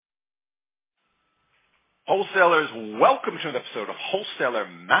Wholesalers, welcome to an episode of Wholesaler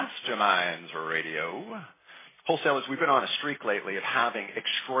Masterminds Radio. Wholesalers, we've been on a streak lately of having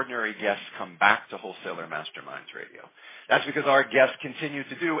extraordinary guests come back to Wholesaler Masterminds Radio. That's because our guests continue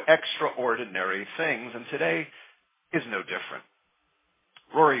to do extraordinary things, and today is no different.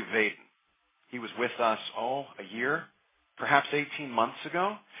 Rory Vaden, he was with us, a year, perhaps 18 months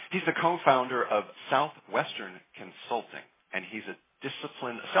ago. He's the co-founder of Southwestern Consulting, and he's a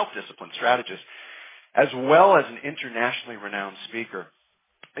self-disciplined strategist, as well as an internationally renowned speaker.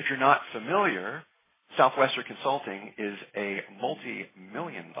 If you're not familiar, Southwestern Consulting is a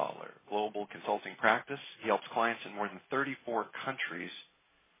multi-million-dollar global consulting practice. He helps clients in more than 34 countries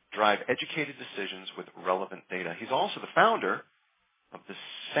drive educated decisions with relevant data. He's also the founder of the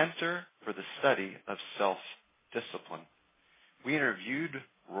Center for the Study of Self-Discipline. We interviewed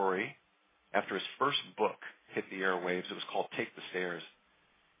Rory after his first book hit the airwaves. It was called Take the Stairs.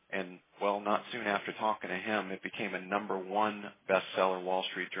 And, well, not soon after talking to him, it became a #1 bestseller, Wall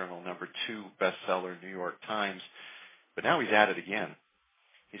Street Journal, #2 bestseller, New York Times. But now he's at it again.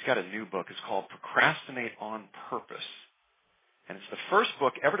 He's got a new book. It's called Procrastinate on Purpose. And it's the first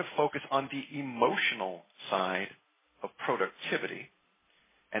book ever to focus on the emotional side of productivity.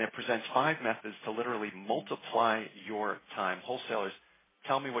 And it presents 5 methods to literally multiply your time. Wholesalers,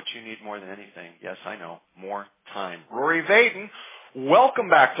 tell me what you need more than anything. Yes, I know, more time. Rory Vaden, welcome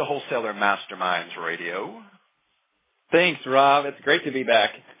back to Wholesaler Masterminds Radio. Thanks, Rob. It's great to be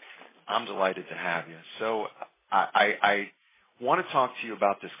back. I'm delighted to have you. So I want to talk to you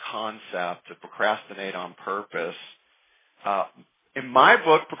about this concept of procrastinate on purpose. In my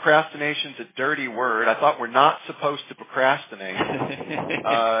book, procrastination's a dirty word. I thought we're not supposed to procrastinate.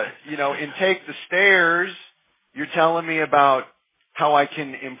 In Take the Stairs, you're telling me about how I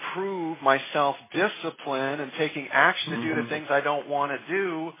can improve my self-discipline and taking action to do the things I don't want to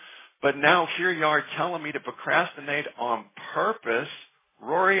do. But now here you are telling me to procrastinate on purpose.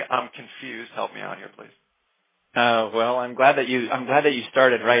 Rory, I'm confused. Help me out here, please. Well, I'm glad that you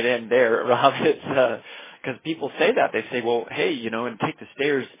started right in there, Rob. It's because people say that. They say, well, hey, and Take the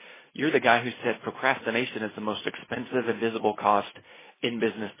Stairs, you're the guy who said procrastination is the most expensive and visible cost in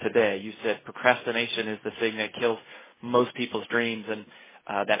business today. You said procrastination is the thing that kills most people's dreams, and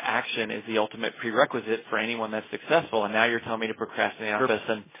that action is the ultimate prerequisite for anyone that's successful. And now you're telling me to procrastinate on purpose,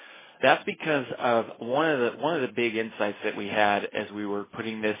 and that's because of one of the big insights that we had as we were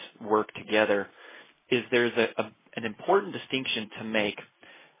putting this work together. Is there's an important distinction to make.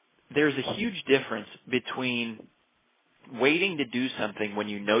 There's a huge difference between waiting to do something when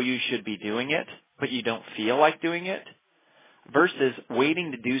you know you should be doing it, but you don't feel like doing it, versus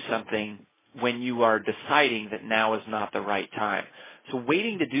waiting to do something when you are deciding that now is not the right time. So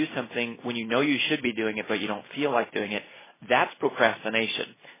waiting to do something when you know you should be doing it, but you don't feel like doing it, that's procrastination.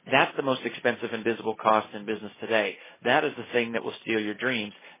 That's the most expensive and visible cost in business today. That is the thing that will steal your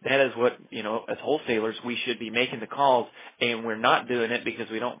dreams. That is what, as wholesalers, we should be making the calls, and we're not doing it because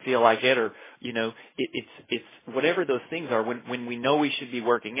we don't feel like it, or, it's whatever those things are. When we know we should be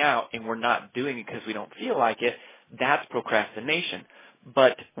working out and we're not doing it because we don't feel like it, that's procrastination.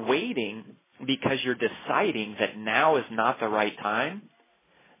 But waiting because you're deciding that now is not the right time,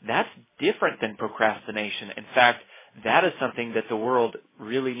 that's different than procrastination. In fact, that is something that the world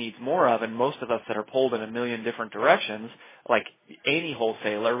really needs more of, and most of us that are pulled in a million different directions, like any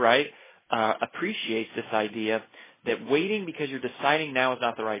wholesaler, right, appreciates this idea that waiting because you're deciding now is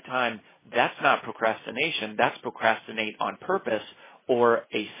not the right time, that's not procrastination. That's procrastinate on purpose, or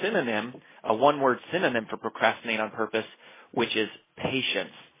a synonym, a one-word synonym for procrastinate on purpose, which is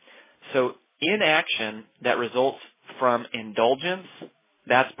patience. So inaction that results from indulgence,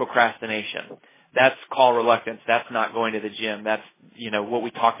 that's procrastination. That's call reluctance. That's not going to the gym. That's, what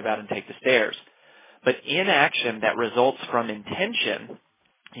we talked about in Take the Stairs. But inaction that results from intention,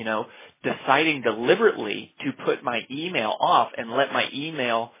 deciding deliberately to put my email off and let my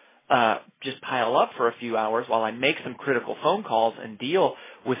email just pile up for a few hours while I make some critical phone calls and deal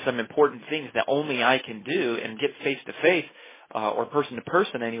with some important things that only I can do and get face-to-face or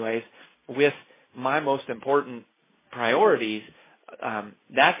person-to-person anyways with my most important priorities,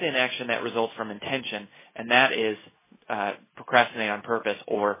 that's inaction that results from intention, and that is procrastinate on purpose,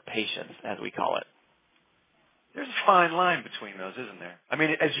 or patience, as we call it. There's a fine line between those, isn't there? I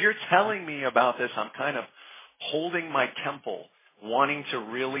mean, as you're telling me about this, I'm kind of holding my temple, wanting to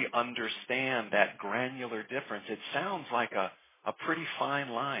really understand that granular difference. It sounds like a pretty fine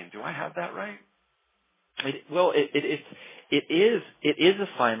line. Do I have that right? It is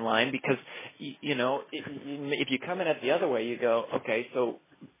a fine line, because if you come in it the other way, you go, okay, so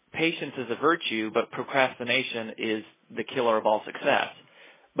patience is a virtue, but procrastination is the killer of all success.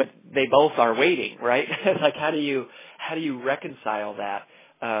 but they both are waiting, right? Like how do you reconcile that?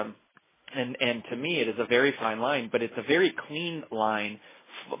 And to me, it is a very fine line, but it's a very clean line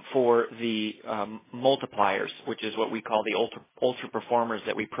for the multipliers, which is what we call the ultra performers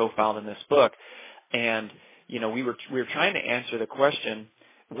that we profiled in this book. And we were trying to answer the question: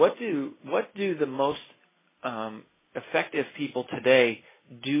 what do the most effective people today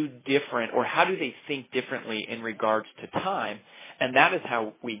do different, or how do they think differently in regards to time? And that is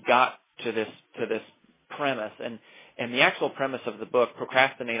how we got to this premise. And the actual premise of the book,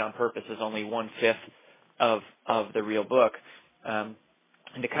 Procrastinate on Purpose, is only 1/5 of the real book.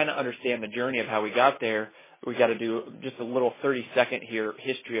 And to kind of understand the journey of how we got there, we got to do just a little 30-second here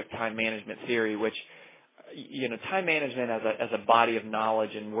history of time management theory, which, time management as a body of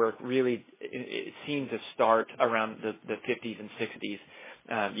knowledge and work really it seemed to start around the 50s and 60s.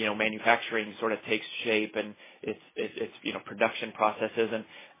 Manufacturing sort of takes shape, and it's production processes,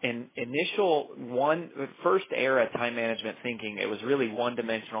 and first era time management thinking, it was really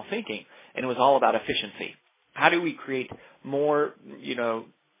one-dimensional thinking, and it was all about efficiency. How do we create more,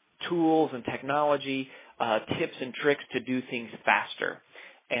 tools and technology, tips and tricks to do things faster?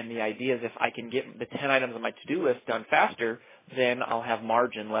 And the idea is if I can get the 10 items on my to-do list done faster, then I'll have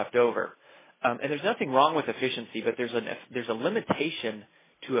margin left over. And there's nothing wrong with efficiency, but there's a limitation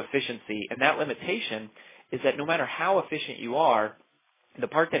to efficiency, and that limitation is that no matter how efficient you are, the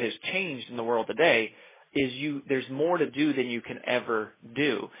part that has changed in the world today is there's more to do than you can ever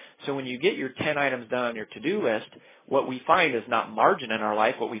do. So when you get your 10 items done on your to-do list, what we find is not margin in our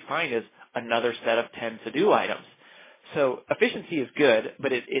life. What we find is another set of 10 to-do items. So efficiency is good,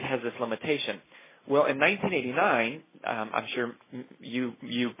 but it has this limitation. Well, in 1989, I'm sure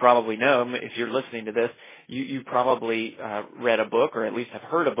you probably know, if you're listening to this, you probably read a book, or at least have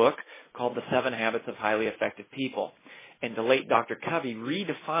heard a book, called The 7 Habits of Highly Effective People. And the late Dr. Covey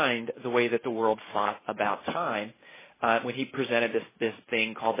redefined the way that the world thought about time when he presented this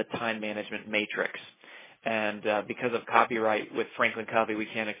thing called the time management matrix. And because of copyright with Franklin Covey, we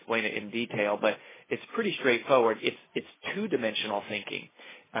can't explain it in detail, but it's pretty straightforward. It's two-dimensional thinking.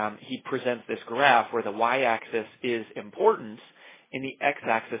 He presents this graph where the y-axis is importance and the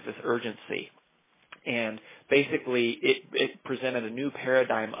x-axis is urgency. And basically, it presented a new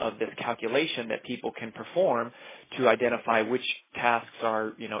paradigm of this calculation that people can perform to identify which tasks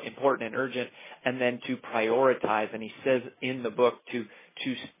are, important and urgent, and then to prioritize. And he says in the book to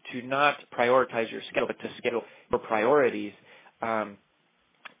not prioritize your schedule, but to schedule your priorities. And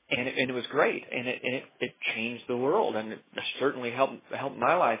it was great, and it changed the world, and it certainly helped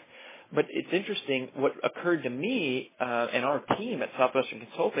my life. But it's interesting, what occurred to me and our team at Southwestern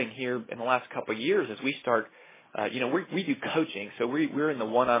Consulting here in the last couple of years as we start, we do coaching, so we're in the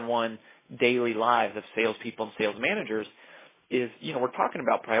one-on-one daily lives of salespeople and sales managers, is, we're talking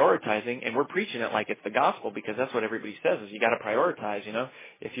about prioritizing, and we're preaching it like it's the gospel, because that's what everybody says, is you got to prioritize,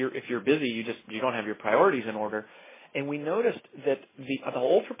 If you're busy, you don't have your priorities in order. And we noticed that the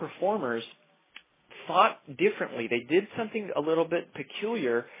ultra performers thought differently. They did something a little bit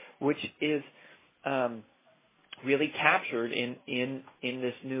peculiar, which is really captured in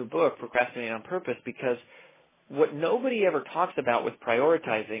this new book, Procrastinate on Purpose, because what nobody ever talks about with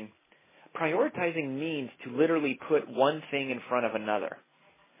prioritizing means to literally put one thing in front of another.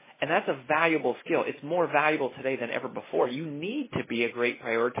 And that's a valuable skill. It's more valuable today than ever before. You need to be a great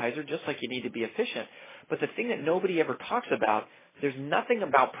prioritizer just like you need to be efficient. But the thing that nobody ever talks about, there's nothing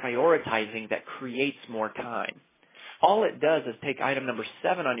about prioritizing that creates more time. All it does is take item number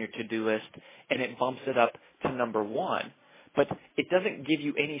 7 on your to-do list and it bumps it up to number 1. But it doesn't give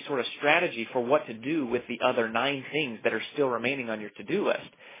you any sort of strategy for what to do with the other 9 things that are still remaining on your to-do list.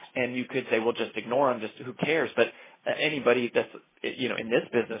 And you could say, well, just ignore them, just who cares? But anybody that's, in this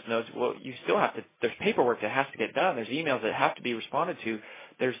business knows, well, you still have to, there's paperwork that has to get done. There's emails that have to be responded to.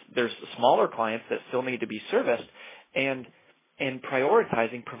 There's smaller clients that still need to be serviced. And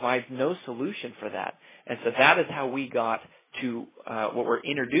prioritizing provides no solution for that. And so that is how we got to what we're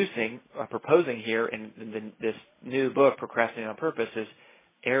proposing here in this new book, Procrastinate on Purpose, is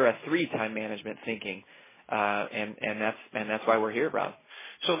Era 3 time management thinking. And that's why we're here, Rob.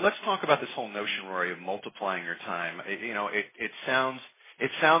 So let's talk about this whole notion, Rory, of multiplying your time. It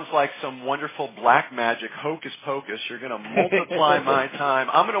sounds like some wonderful black magic, hocus pocus. You're going to multiply my time.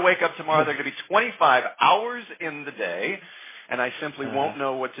 I'm going to wake up tomorrow. There are going to be 25 hours in the day, and I simply won't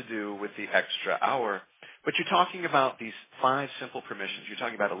know what to do with the extra hour. But you're talking about these 5 simple permissions. You're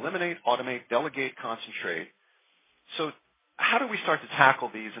talking about eliminate, automate, delegate, concentrate. So how do we start to tackle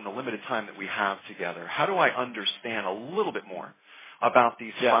these in the limited time that we have together? How do I understand a little bit more about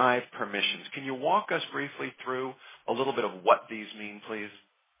these 5 permissions? Can you walk us briefly through a little bit of what these mean, please?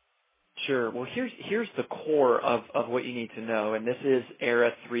 Sure. Well, here's the core of what you need to know, and this is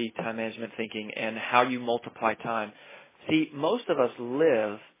Era 3 time management thinking and how you multiply time. See, most of us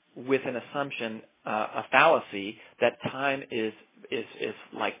live with an assumption, a fallacy, that time is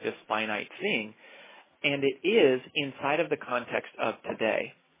like this finite thing, and it is inside of the context of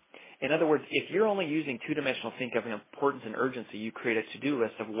today. In other words, if you're only using two-dimensional think of importance and urgency, you create a to-do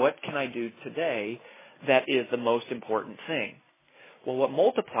list of what can I do today that is the most important thing. Well, what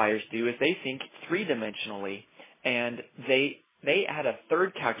multipliers do is they think three-dimensionally, and they add a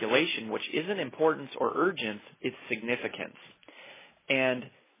third calculation, which isn't importance or urgence, it's significance. And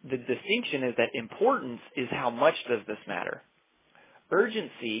the distinction is that importance is how much does this matter.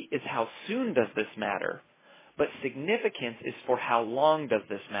 Urgency is how soon does this matter. But significance is for how long does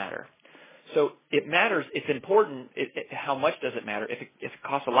this matter. So it matters, it's important, how much does it matter? If it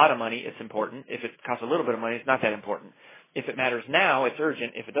costs a lot of money, it's important. If it costs a little bit of money, it's not that important. If it matters now, it's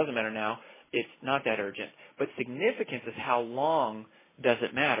urgent. If it doesn't matter now, it's not that urgent. But significance is how long does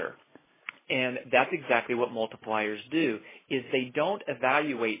it matter. And that's exactly what multipliers do, is they don't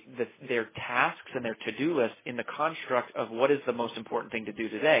evaluate their tasks and their to-do list in the construct of what is the most important thing to do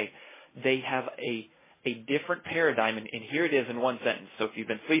today. They have a different paradigm, and here it is in one sentence. So if you've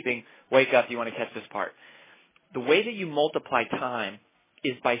been sleeping, wake up, you want to catch this part. The way that you multiply time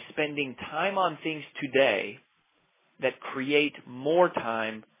is by spending time on things today that create more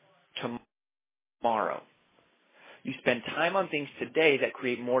time tomorrow. You spend time on things today that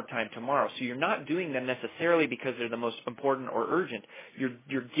create more time tomorrow. So you're not doing them necessarily because they're the most important or urgent.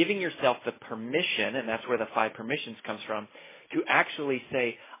 You're giving yourself the permission, and that's where the 5 permissions comes from, to actually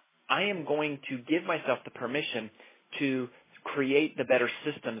say, I am going to give myself the permission to create the better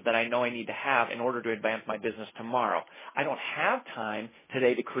systems that I know I need to have in order to advance my business tomorrow. I don't have time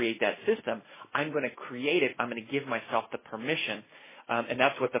today to create that system. I'm going to create it. I'm going to give myself the permission. And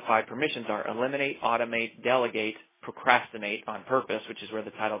that's what the 5 permissions are. Eliminate, automate, delegate, procrastinate on purpose, which is where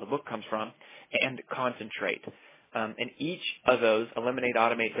the title of the book comes from, and concentrate. And each of those, eliminate,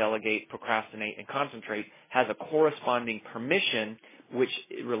 automate, delegate, procrastinate, and concentrate, has a corresponding permission which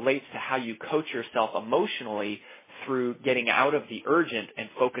relates to how you coach yourself emotionally through getting out of the urgent and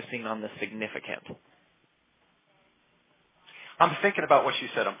focusing on the significant. I'm thinking about what you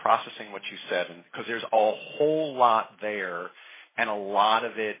said. I'm processing what you said, because there's a whole lot there, and a lot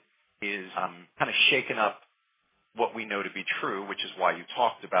of it is kind of shaking up what we know to be true, which is why you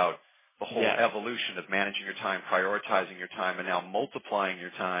talked about the whole evolution of managing your time, prioritizing your time, and now multiplying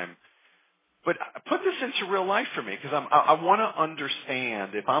your time. But put this into real life for me, because I want to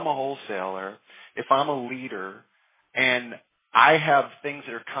understand, if I'm a wholesaler, if I'm a leader, and I have things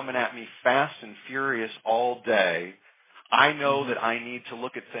that are coming at me fast and furious all day, I know that I need to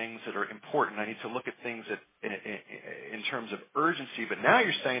look at things that are important. I need to look at things that in terms of urgency. But now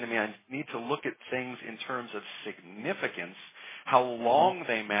you're saying to me I need to look at things in terms of significance, how long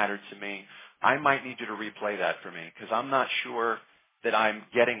they matter to me. I might need you to replay that for me, because I'm not sure that I'm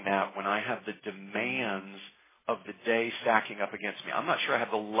getting that when I have the demands of the day stacking up against me. I'm not sure I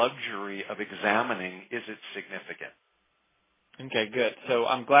have the luxury of examining, is it significant? Okay, good. So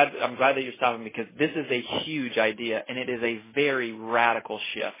I'm glad that you're stopping, because this is a huge idea, and it is a very radical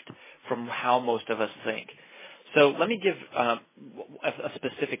shift from how most of us think. So let me give a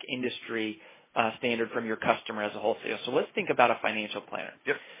specific industry standard from your customer as a wholesaler. So let's think about a financial planner.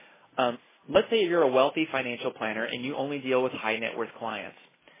 Yep. Let's say you're a wealthy financial planner and you only deal with high net worth clients.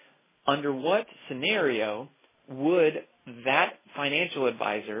 Under what scenario would that financial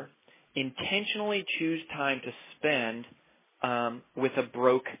advisor intentionally choose time to spend with a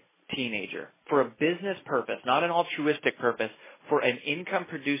broke teenager for a business purpose, not an altruistic purpose, for an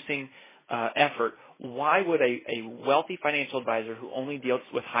income-producing effort? Why would a wealthy financial advisor who only deals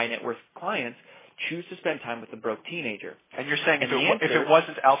with high net worth clients choose to spend time with a broke teenager? And you're saying if it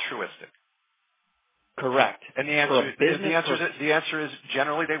wasn't altruistic? Correct. And the answer is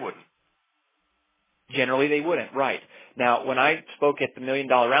generally they wouldn't. Generally they wouldn't, right. Now, when I spoke at the $1 Million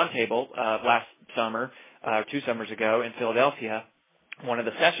Roundtable last summer, 2 summers ago in Philadelphia, one of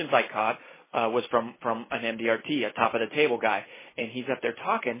the sessions I caught was from an MDRT, a top-of-the-table guy, and he's up there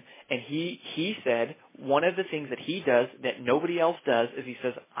talking, and he said one of the things that he does that nobody else does is he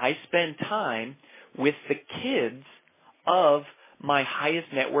says, I spend time with the kids of my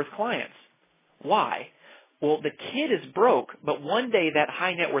highest net worth clients. Why? Well, the kid is broke, but one day that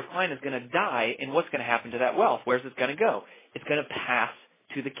high net worth client is going to die, and what's going to happen to that wealth? Where's it going to go? It's going to pass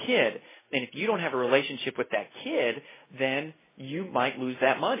to the kid. And if you don't have a relationship with that kid, then you might lose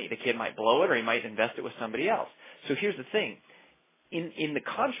that money. The kid might blow it, or he might invest it with somebody else. So here's the thing. in the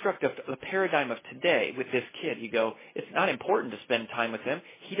construct of the paradigm of today with this kid, you go, it's not important to spend time with him.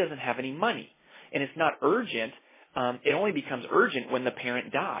 He doesn't have any money. And it's not urgent. It only becomes urgent when the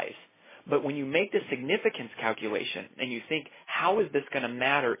parent dies. But when you make the significance calculation and you think, how is this going to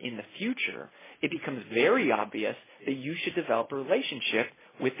matter in the future, it becomes very obvious that you should develop a relationship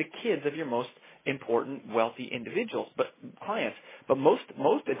with the kids of your most important wealthy individuals, but clients. But most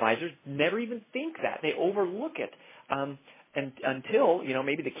advisors never even think that. They overlook it. And until,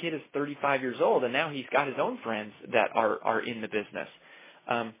 maybe the kid is 35 years old and now he's got his own friends that are in the business.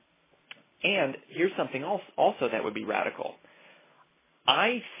 And here's something else also that would be radical.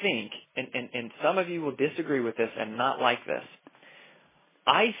 I think, and some of you will disagree with this and not like this,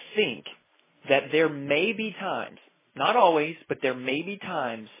 I think that there may be times, not always, but there may be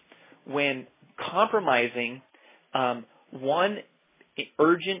times when compromising one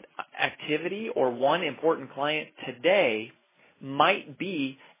urgent activity or one important client today might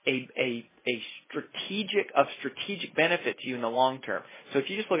be a strategic benefit to you in the long term. So if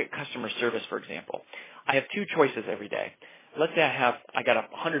you just look at customer service, for example, I have two choices every day. Let's say I got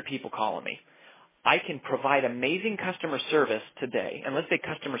 100 people calling me. I can provide amazing customer service today, and let's say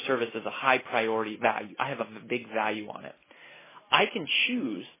customer service is a high priority value. I have a big value on it. I can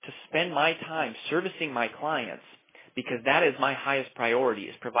choose to spend my time servicing my clients because that is my highest priority,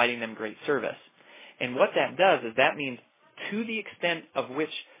 is providing them great service. And what that does is that means to the extent of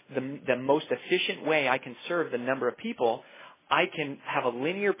which the most efficient way I can serve the number of people, I can have a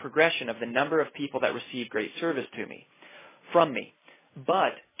linear progression of the number of people that receive great service from me.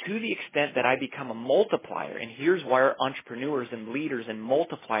 But to the extent that I become a multiplier, and here's where entrepreneurs and leaders and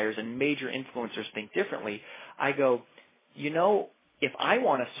multipliers and major influencers think differently, I go, if I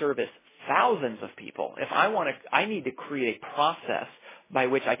want to service thousands of people, I need to create a process by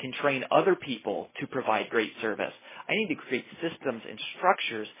which I can train other people to provide great service. I need to create systems and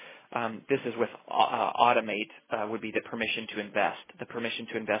structures. This is with automate would be the permission to invest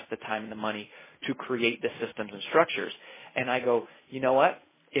the time and the money to create the systems and structures. And I go, you know what?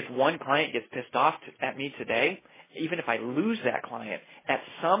 If one client gets pissed off at me today, even if I lose that client, at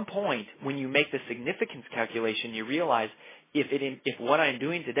some point when you make the significance calculation, you realize if what I'm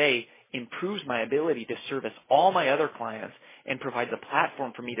doing today improves my ability to service all my other clients and provides a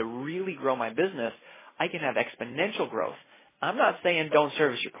platform for me to really grow my business, I can have exponential growth. I'm not saying don't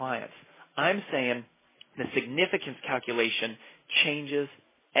service your clients. I'm saying the significance calculation changes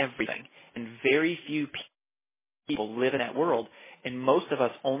everything. And very few people live in that world. And most of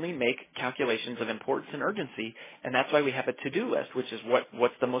us only make calculations of importance and urgency, and that's why we have a to-do list, which is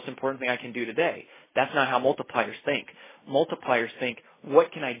what's the most important thing I can do today. That's not how multipliers think. Multipliers think,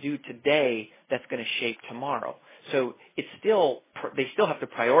 what can I do today that's going to shape tomorrow? So they still have to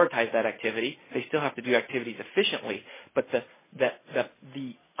prioritize that activity. They still have to do activities efficiently, but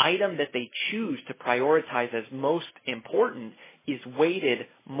the item that they choose to prioritize as most important is weighted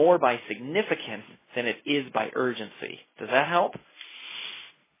more by significance than it is by urgency. Does that help?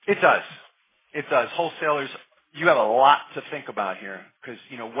 It does. It does. Wholesalers, you have a lot to think about here because,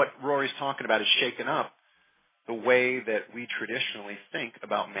 what Rory's talking about is shaking up the way that we traditionally think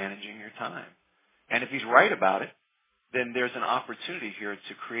about managing your time. And if he's right about it, then there's an opportunity here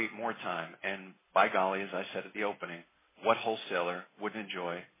to create more time. And by golly, as I said at the opening, what wholesaler wouldn't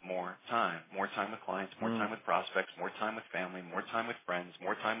enjoy more time? More time with clients, more time with prospects, more time with family, more time with friends,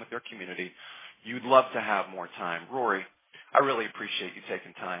 more time with their community. You'd love to have more time. Rory, I really appreciate you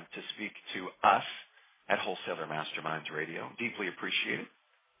taking time to speak to us at Wholesaler Masterminds Radio. Deeply appreciate it.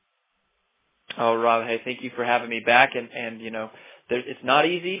 Oh, Rob, hey, thank you for having me back. And it's not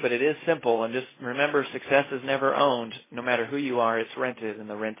easy, but it is simple. And just remember, success is never owned. No matter who you are, it's rented, and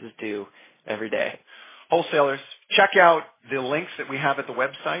the rent is due every day. Wholesalers, check out the links that we have at the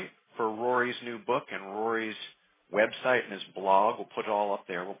website for Rory's new book and Rory's website and his blog. We'll put it all up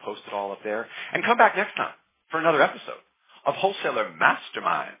there. We'll post it all up there. And come back next time for another episode of Wholesaler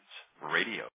Masterminds Radio.